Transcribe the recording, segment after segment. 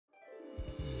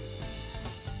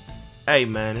Hey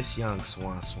man, it's young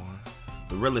Swan,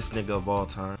 the realest nigga of all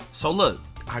time. So look,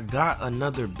 I got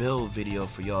another build video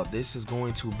for y'all. This is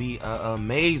going to be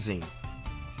amazing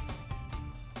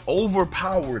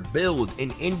overpowered build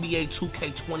in NBA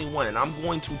 2K21, and I'm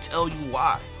going to tell you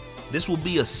why. This will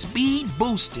be a speed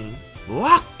boosting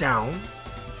lockdown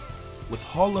with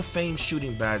Hall of Fame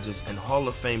shooting badges and Hall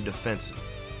of Fame defensive.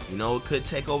 You know, it could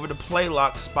take over the play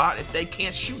lock spot if they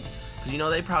can't shoot. Because, you know,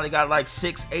 they probably got like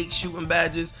 6-8 shooting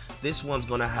badges. This one's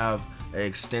going to have an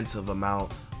extensive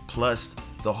amount. Plus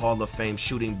the Hall of Fame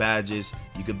shooting badges.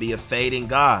 You could be a fading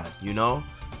god, you know,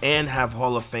 and have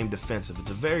Hall of Fame defensive.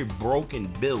 It's a very broken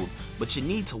build, but you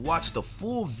need to watch the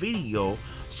full video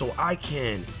so I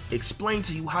can explain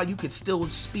to you how you could still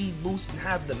speed boost and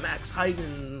have the max height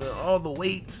and all the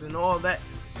weights and all that.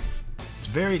 It's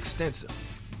very extensive.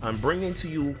 I'm bringing to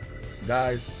you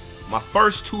guys my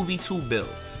first 2v2 build.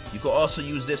 You can also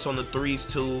use this on the threes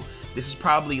too. This is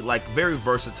probably like very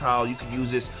versatile. You can use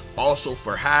this also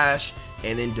for hash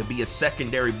and then to be a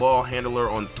secondary ball handler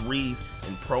on threes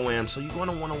and pro-am. So you're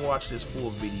gonna wanna watch this full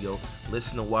video,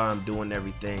 listen to why I'm doing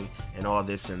everything and all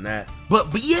this and that.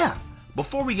 But yeah,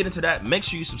 before we get into that, make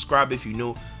sure you subscribe if you're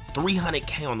new.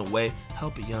 300K on the way.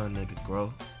 Help a young nigga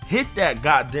grow. Hit that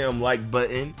goddamn like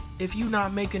button if you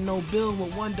not making no build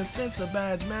with one defensive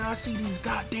badge, man. I see these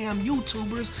goddamn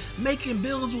YouTubers making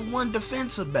builds with one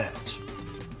defensive badge.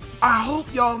 I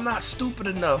hope y'all not stupid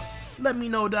enough. Let me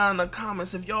know down in the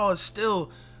comments if y'all is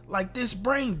still like this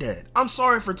brain dead. I'm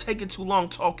sorry for taking too long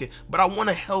talking, but I want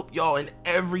to help y'all in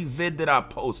every vid that I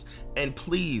post. And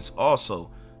please also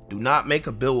do not make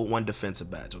a build with one defensive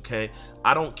badge, okay?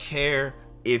 I don't care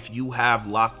if you have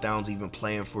lockdowns even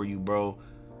playing for you, bro.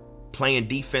 Playing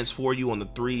defense for you on the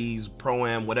threes,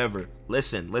 pro-am, whatever.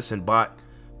 Listen, bot.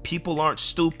 People aren't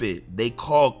stupid. They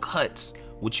call cuts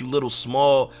with you little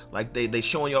small, like they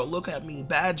showing y'all, look at me,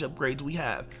 badge upgrades we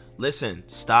have. Listen,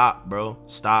 stop, bro,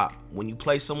 stop. When you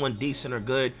play someone decent or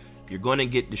good, you're gonna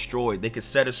get destroyed. They could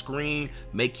set a screen,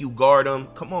 make you guard them.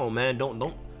 Come on, man,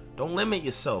 don't limit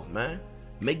yourself, man.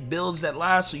 Make builds that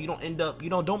last so you don't end up, you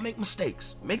know, don't make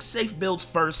mistakes. Make safe builds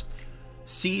first.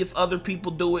 See if other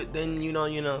people do it, then you know,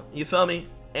 you feel me?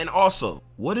 And also,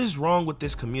 what is wrong with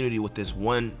this community with this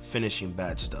one finishing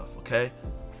badge stuff, okay?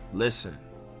 Listen,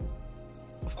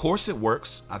 of course it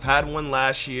works. I've had one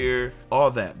last year,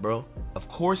 all that, bro. Of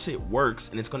course it works,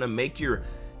 and it's gonna make your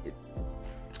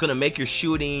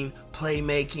shooting,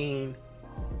 playmaking,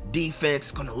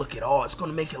 defense, it's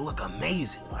gonna make it look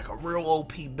amazing, like a real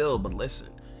OP build. But listen,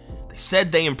 they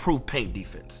said they improved paint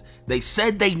defense. They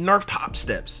said they nerfed hop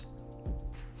steps.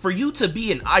 For you to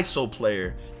be an ISO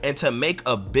player and to make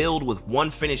a build with one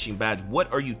finishing badge,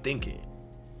 what are you thinking?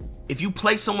 If you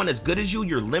play someone as good as you,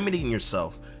 you're limiting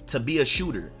yourself to be a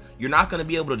shooter. You're not gonna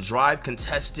be able to drive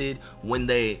contested when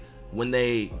they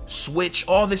switch,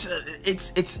 all this.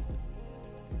 It's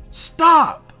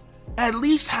stop. At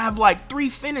least have like 3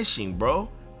 finishing, bro.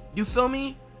 You feel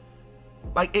me?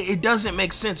 Like, it doesn't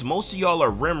make sense. Most of y'all are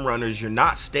rim runners. You're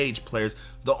not stage players.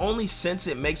 The only sense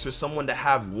it makes for someone to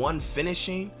have one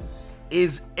finishing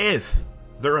is if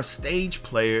they're a stage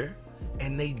player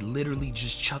and they literally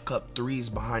just chuck up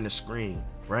threes behind the screen,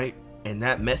 right? And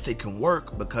that method can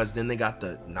work because then they got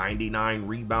the 99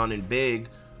 rebounding big,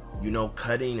 you know,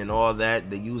 cutting and all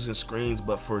that. They're using screens.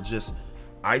 But for just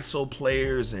ISO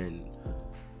players and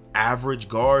average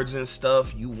guards and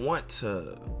stuff, you want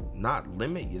to not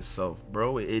limit yourself,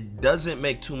 bro. It doesn't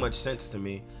make too much sense to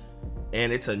me,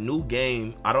 and it's a new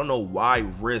game. I don't know why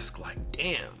risk, like,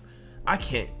 damn, I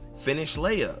can't finish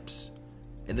layups,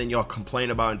 and then y'all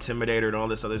complain about Intimidator and all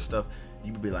this other stuff.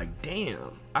 You would be like,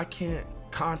 damn, I can't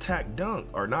contact dunk,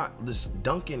 or not just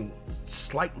dunking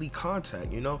slightly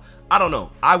contact, you know? I don't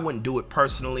know. I wouldn't do it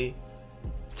personally.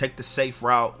 Take the safe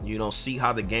route, you know, see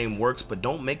how the game works, but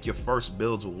don't make your first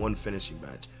builds with one finishing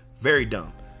badge. Very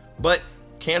dumb, but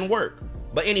can work.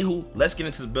 But anywho, let's get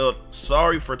into the build.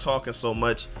 Sorry for talking so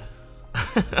much.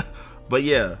 But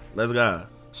yeah, let's go.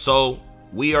 So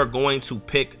we are going to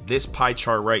pick this pie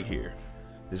chart right here.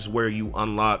 This is where you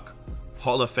unlock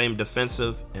Hall of Fame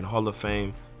defensive and Hall of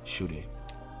Fame shooting.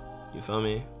 You feel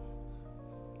me?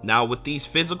 Now with these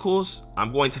physicals,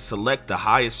 I'm going to select the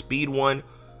highest speed one.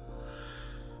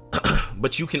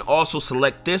 But you can also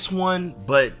select this one,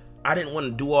 but I didn't want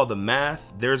to do all the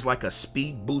math. There's like a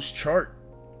speed boost chart.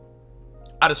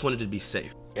 I just wanted to be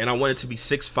safe, and I wanted to be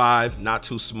 6'5", not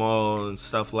too small and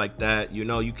stuff like that. You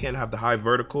know, you can't have the high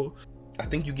vertical. I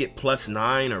think you get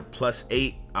 +9 or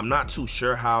 +8. I'm not too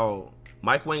sure how.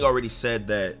 Mike Wang already said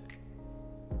that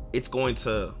it's going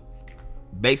to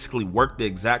basically work the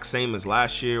exact same as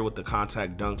last year with the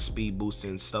contact dunk, speed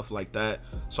boosting, stuff like that.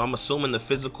 So I'm assuming the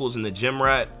physicals in the gym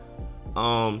rat,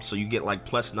 so you get like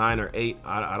 +9 or 8.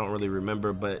 I don't really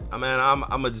remember, but I mean, I'm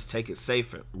gonna just take it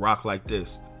safe and rock like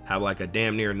this. Have like a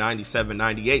damn near 97,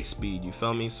 98 speed, you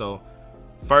feel me? So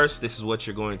first, this is what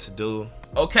you're going to do.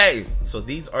 Okay, so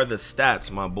these are the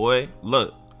stats, my boy.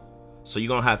 Look, so you're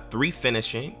gonna have 3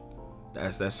 finishing.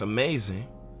 That's amazing.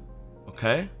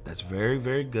 Okay, that's very,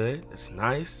 very good. That's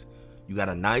nice. You got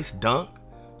a nice dunk.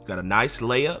 You got a nice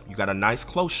layup. You got a nice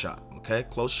close shot. Okay,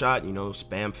 close shot, you know,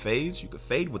 spam fades. You could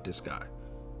fade with this guy.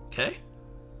 Okay,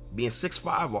 being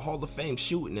 6'5", a Hall of Fame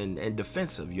shooting and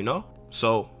defensive, you know?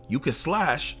 So you can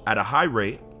slash at a high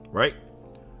rate, right?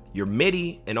 Your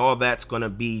midi and all that's gonna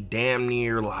be damn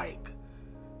near like,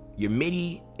 your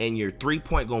midi and your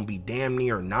 3-point gonna be damn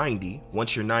near 90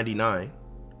 once you're 99.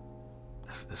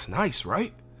 That's nice,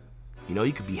 right? You know,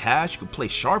 you could be hash, you could play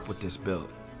sharp with this build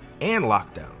and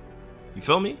lockdown. You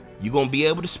feel me? You're gonna be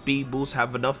able to speed boost,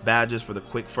 have enough badges for the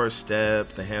quick first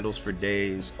step, the handles for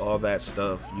days, all that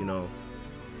stuff, you know.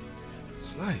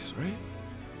 It's nice, right?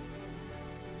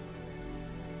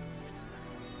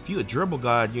 If you a dribble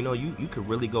god, you know, you could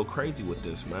really go crazy with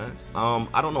this, man.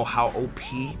 I don't know how OP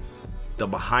the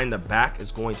behind the back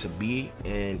is going to be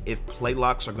and if play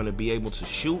locks are gonna be able to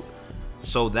shoot.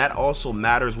 So that also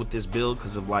matters with this build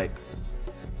because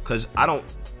I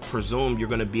don't presume you're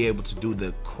gonna be able to do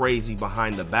the crazy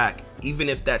behind the back, even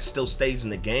if that still stays in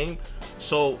the game.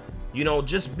 So, you know,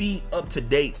 just be up to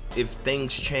date. If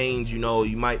things change, you know,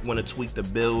 you might want to tweak the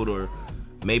build, or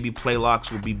maybe play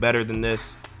locks will be better than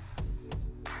this.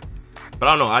 But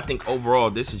I don't know, I think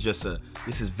overall this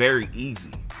is very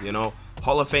easy, you know.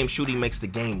 Hall of Fame shooting makes the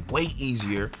game way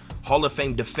easier. Hall of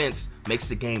Fame defense makes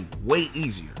the game way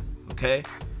easier. Okay,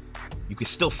 you can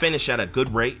still finish at a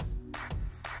good rate,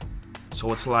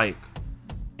 so it's like,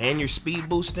 and your speed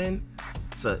boosting,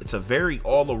 it's a very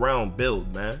all-around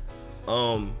build, man.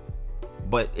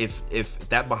 But if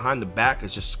that behind the back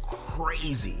is just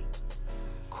crazy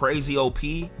OP,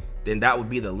 then that would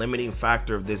be the limiting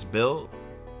factor of this build.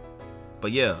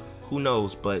 But yeah, who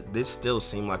knows, but this still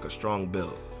seemed like a strong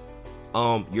build.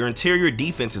 Your interior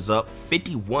defense is up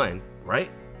 51, right?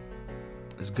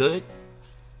 It's good.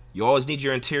 You always need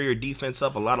your interior defense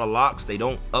up. A lot of locks, they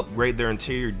don't upgrade their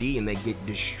interior D and they get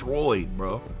destroyed,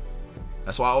 bro.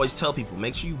 That's why I always tell people,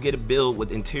 make sure you get a build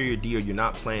with interior D or you're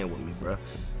not playing with me, bro.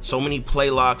 So many play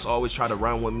locks always try to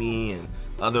run with me and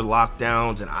other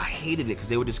lockdowns, and I hated it because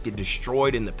they would just get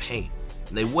destroyed in the paint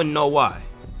and they wouldn't know why.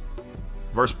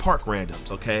 Versus park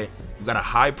randoms, okay? You got a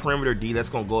high perimeter D that's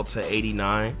gonna go up to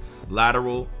 89,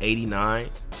 lateral 89,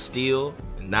 steal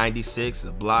 96,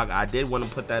 a block. I did want to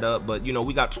put that up, but you know,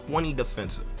 we got 20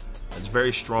 defensive. That's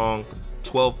very strong.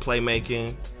 12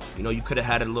 playmaking. You know, you could have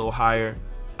had it a little higher.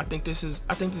 I think this is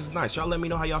nice. Y'all let me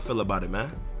know how y'all feel about it,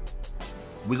 man.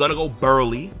 We're gonna go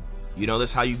burly. You know,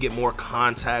 that's how you get more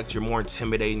contact. You're more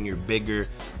intimidating. You're bigger.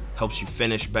 Helps you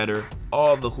finish better.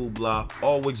 All the hoopla.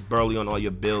 Always burly on all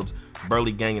your builds.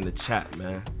 Burly gang in the chat,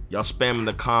 man. Y'all spam in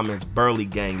the comments, burly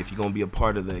gang, if you're gonna be a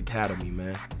part of the academy,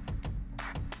 man.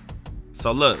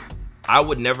 So look, I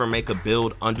would never make a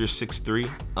build under 6'3"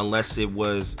 unless it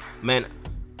was, man,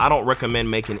 I don't recommend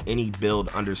making any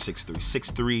build under 6'3".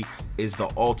 6'3" is the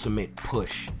ultimate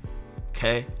push,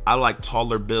 okay? I like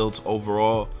taller builds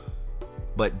overall,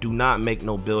 but do not make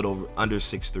no build under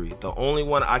 6'3". The only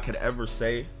one I could ever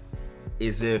say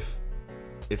is if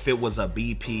it was a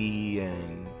BP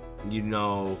and, you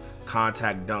know,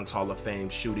 contact dunks Hall of Fame,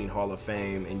 shooting Hall of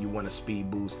Fame, and you want a speed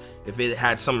boost. If it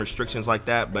had some restrictions like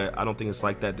that, but I don't think it's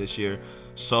like that this year.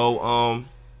 So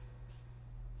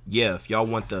yeah, if y'all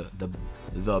want the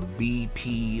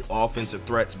BP offensive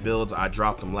threats builds, I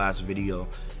dropped them last video,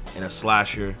 and a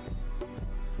slasher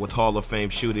with Hall of Fame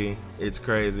shooting. It's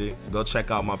crazy. Go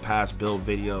check out my past build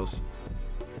videos.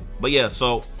 But yeah,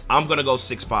 so I'm gonna go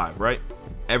 6'5", right?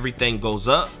 Everything goes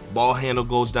up, ball handle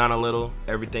goes down a little,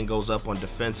 everything goes up on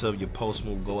defensive, your post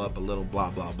move go up a little, blah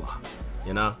blah blah,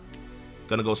 you know.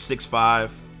 Gonna go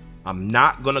 6'5". I'm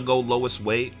not gonna go lowest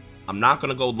weight. I'm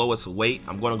gonna go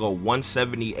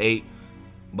 178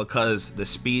 because the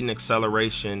speed and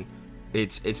acceleration,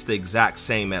 it's the exact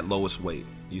same at lowest weight,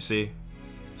 you see.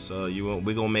 So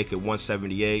we're gonna make it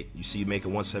 178. You see, you make it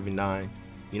 179.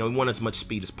 You know, we want as much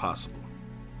speed as possible.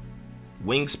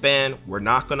 Wingspan, we're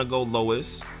not gonna go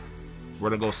lowest.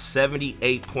 We're gonna go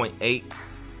 78.8.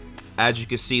 As you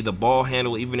can see, the ball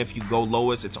handle, even if you go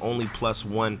lowest, it's only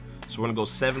 +1. So we're gonna go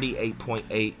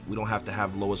 78.8. We don't have to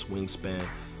have lowest wingspan.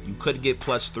 You could get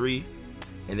 +3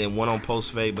 and then 1 on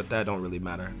post fade, but that don't really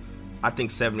matter. I think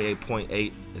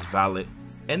 78.8 is valid.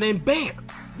 And then bam,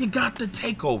 you got the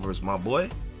takeovers, my boy.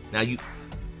 Now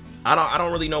I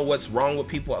don't really know what's wrong with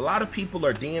people. A lot of people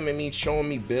are DMing me, showing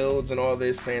me builds and all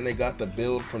this, saying they got the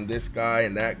build from this guy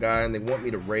and that guy, and they want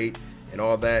me to rate and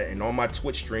all that. And on my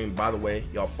Twitch stream, by the way,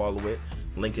 y'all follow it,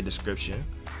 link in description.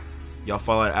 Y'all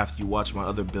follow it after you watch my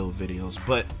other build videos.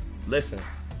 But listen,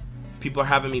 people are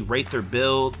having me rate their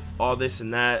build, all this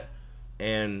and that,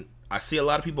 and I see a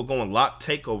lot of people going lock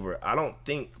takeover. I don't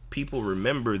think people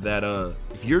remember that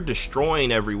if you're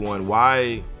destroying everyone,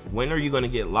 when are you gonna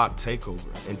get lock takeover?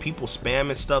 And people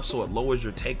spamming stuff so it lowers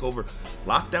your takeover.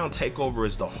 Lockdown takeover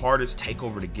is the hardest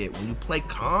takeover to get. When you play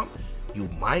comp, you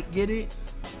might get it.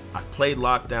 I've played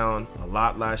lockdown a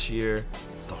lot last year.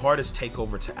 It's the hardest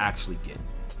takeover to actually get.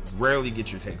 Rarely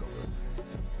get your takeover.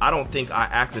 I don't think I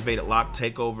activated lock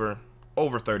takeover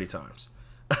over 30 times.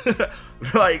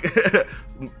 like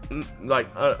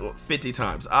 50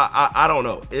 times. I don't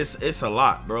know. It's a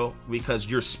lot, bro, because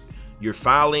you're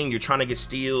fouling, you're trying to get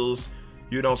steals,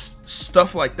 you know,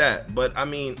 stuff like that. But I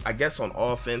mean, I guess on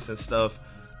offense and stuff,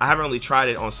 I haven't really tried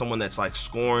it on someone that's like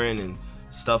scoring and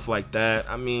stuff like that.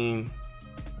 I mean,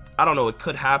 I don't know, it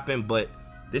could happen, but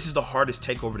this is the hardest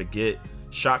takeover to get.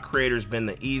 Shot creator's been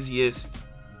the easiest,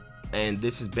 and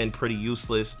this has been pretty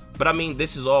useless. But I mean,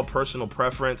 this is all personal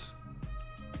preference.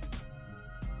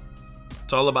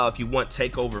 It's all about if you want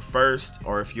takeover first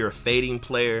or if you're a fading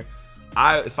player.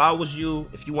 If I was you,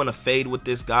 if you want to fade with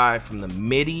this guy from the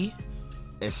midi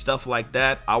and stuff like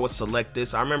that, I would select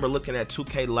this. I remember looking at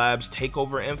 2K Labs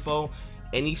takeover info,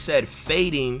 and he said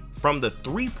fading from the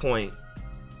 3-point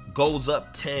goes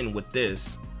up 10 with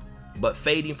this, but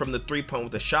fading from the 3-point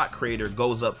with the shot creator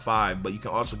goes up 5. But you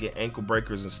can also get ankle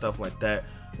breakers and stuff like that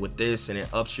with this, and it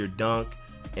ups your dunk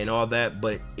and all that.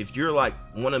 But if you're like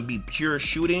want to be pure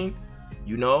shooting,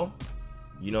 you know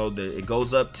it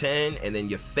goes up 10, and then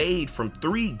your fade from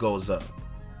 3 goes up.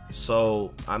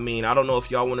 So I mean, I don't know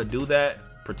if y'all want to do that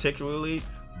particularly,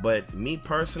 but me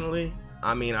personally,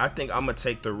 I mean, I think I'm gonna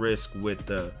take the risk with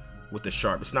the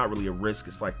sharp. It's not really a risk,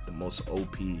 it's like the most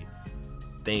OP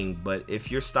thing. But if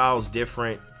your style's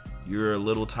different, you're a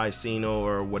little Ticino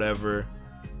or whatever,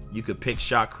 you could pick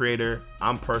shot creator.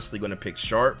 I'm personally gonna pick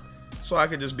sharp, so I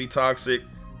could just be toxic,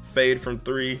 fade from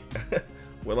 3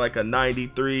 with like a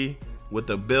 93 with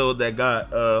a build that got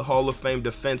Hall of Fame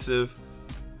defensive,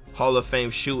 Hall of Fame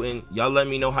shooting. Y'all let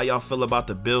me know how y'all feel about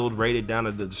the build. Rate it down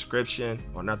in the description,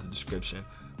 or not the description,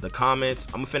 the comments.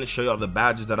 I'm gonna show y'all the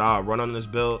badges that I'll run on this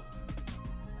build.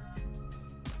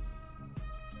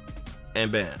 And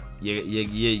bam,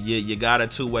 you got a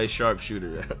two-way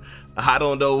sharpshooter. I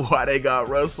don't know why they got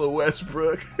Russell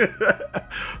Westbrook,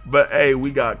 but hey,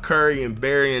 we got Curry and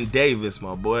Barry and Davis,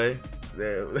 my boy.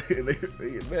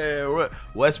 Man,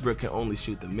 Westbrook can only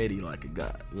shoot the midi like a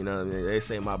god. You know what I mean? They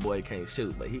say my boy can't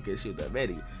shoot, but he can shoot the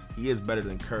midi. He is better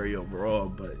than Curry overall,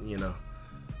 but you know,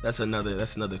 that's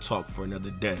another talk for another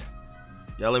day.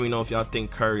 Y'all let me know if y'all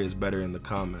think Curry is better in the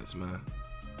comments, man.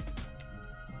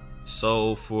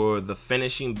 So for the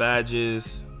finishing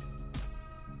badges,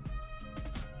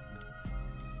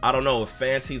 I don't know, if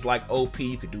Fancy's like OP,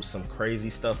 you could do some crazy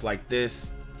stuff like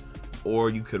this, or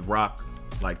you could rock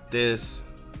like this,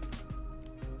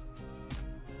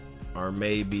 or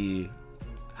maybe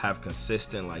have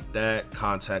consistent like that,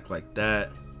 contact like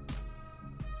that.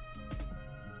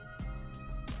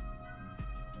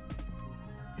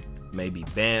 Maybe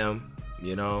bam,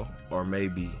 you know, or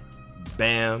maybe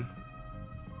bam.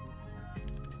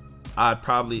 I'd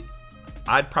probably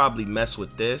mess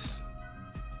with this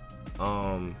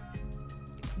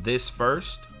this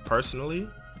first personally,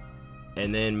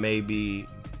 and then maybe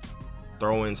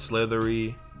throw in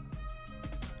slithery,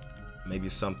 maybe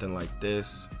something like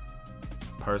this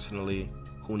personally.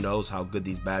 Who knows how good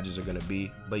these badges are gonna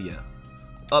be, but yeah,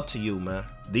 up to you, man.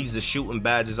 These are shooting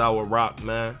badges I would rock,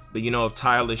 man. But you know, if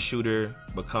tireless shooter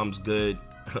becomes good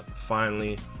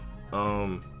finally,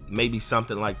 maybe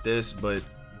something like this, but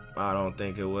I don't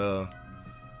think it will.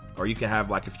 Or you can have,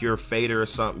 like, if you're a fader or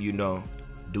something, you know,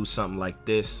 do something like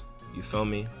this, you feel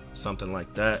me? Something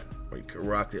like that. Or you could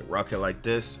rock it like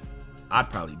this. I'd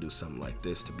probably do something like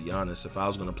this, to be honest, if I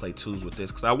was gonna play twos with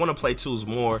this, because I want to play twos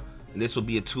more, and this would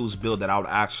be a twos build that I would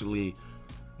actually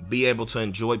be able to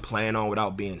enjoy playing on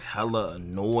without being hella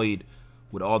annoyed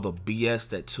with all the BS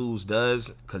that twos does,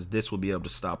 because this will be able to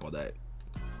stop all that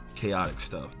chaotic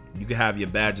stuff. You can have your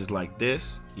badges like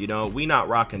this, you know. We not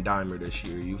rocking dimer this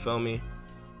year, you feel me?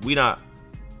 We not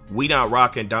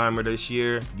rocking dimer this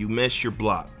year. You missed your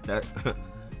block.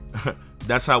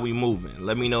 That's how we moving.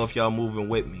 Let me know if y'all moving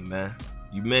with me, man.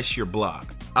 You missed your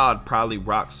block. I'd probably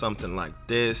rock something like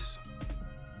this,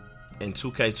 in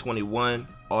 2K21,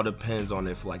 all depends on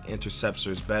if like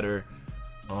interceptor is better.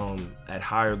 At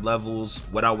higher levels,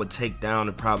 what I would take down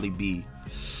would probably be,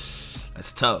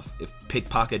 that's tough. If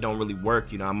pickpocket don't really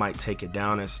work, you know, I might take it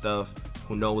down and stuff.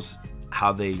 Who knows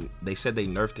how they said they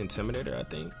nerfed Intimidator, I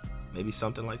think, maybe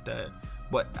something like that.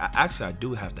 But I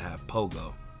do have to have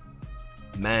Pogo,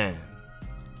 man.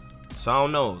 So I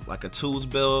don't know, like a twos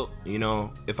build, you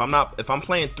know, if I'm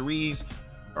playing threes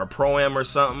or Pro-Am or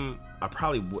something, I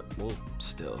probably would. Well, you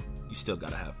still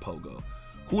gotta have Pogo.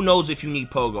 Who knows if you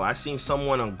need Pogo? I seen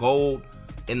someone on gold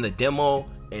in the demo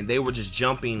and they were just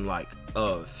jumping like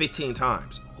 15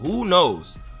 times. Who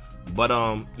knows? But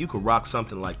you could rock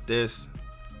something like this.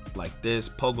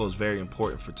 Pogo is very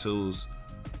important for twos.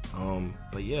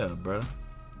 But yeah, bruh,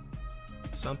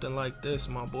 something like this,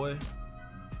 my boy.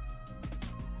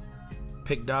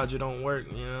 Pick dodger don't work,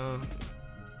 you know.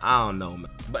 I don't know,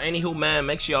 man. But anywho, man,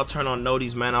 make sure y'all turn on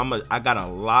noties, man. I got a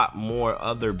lot more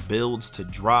other builds to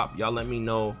drop. Y'all let me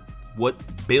know what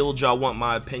build y'all want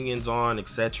my opinions on,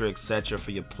 etc.,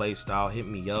 for your play style. Hit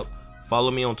me up.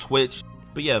 Follow me on Twitch.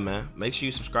 But yeah, man, make sure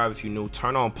you subscribe if you're new.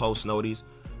 Turn on post noties.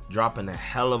 Dropping a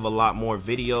hell of a lot more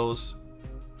videos.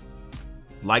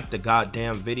 Like the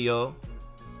goddamn video.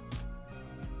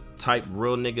 Type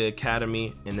Real Nigga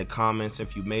Academy in the comments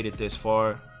if you made it this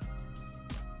far.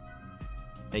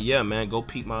 And yeah, man, go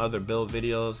peep my other build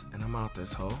videos, and I'm out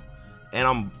this hole. And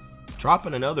I'm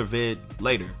dropping another vid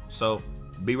later, so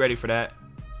be ready for that.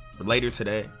 Later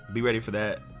today, be ready for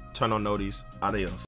that. Turn on noties. Adios.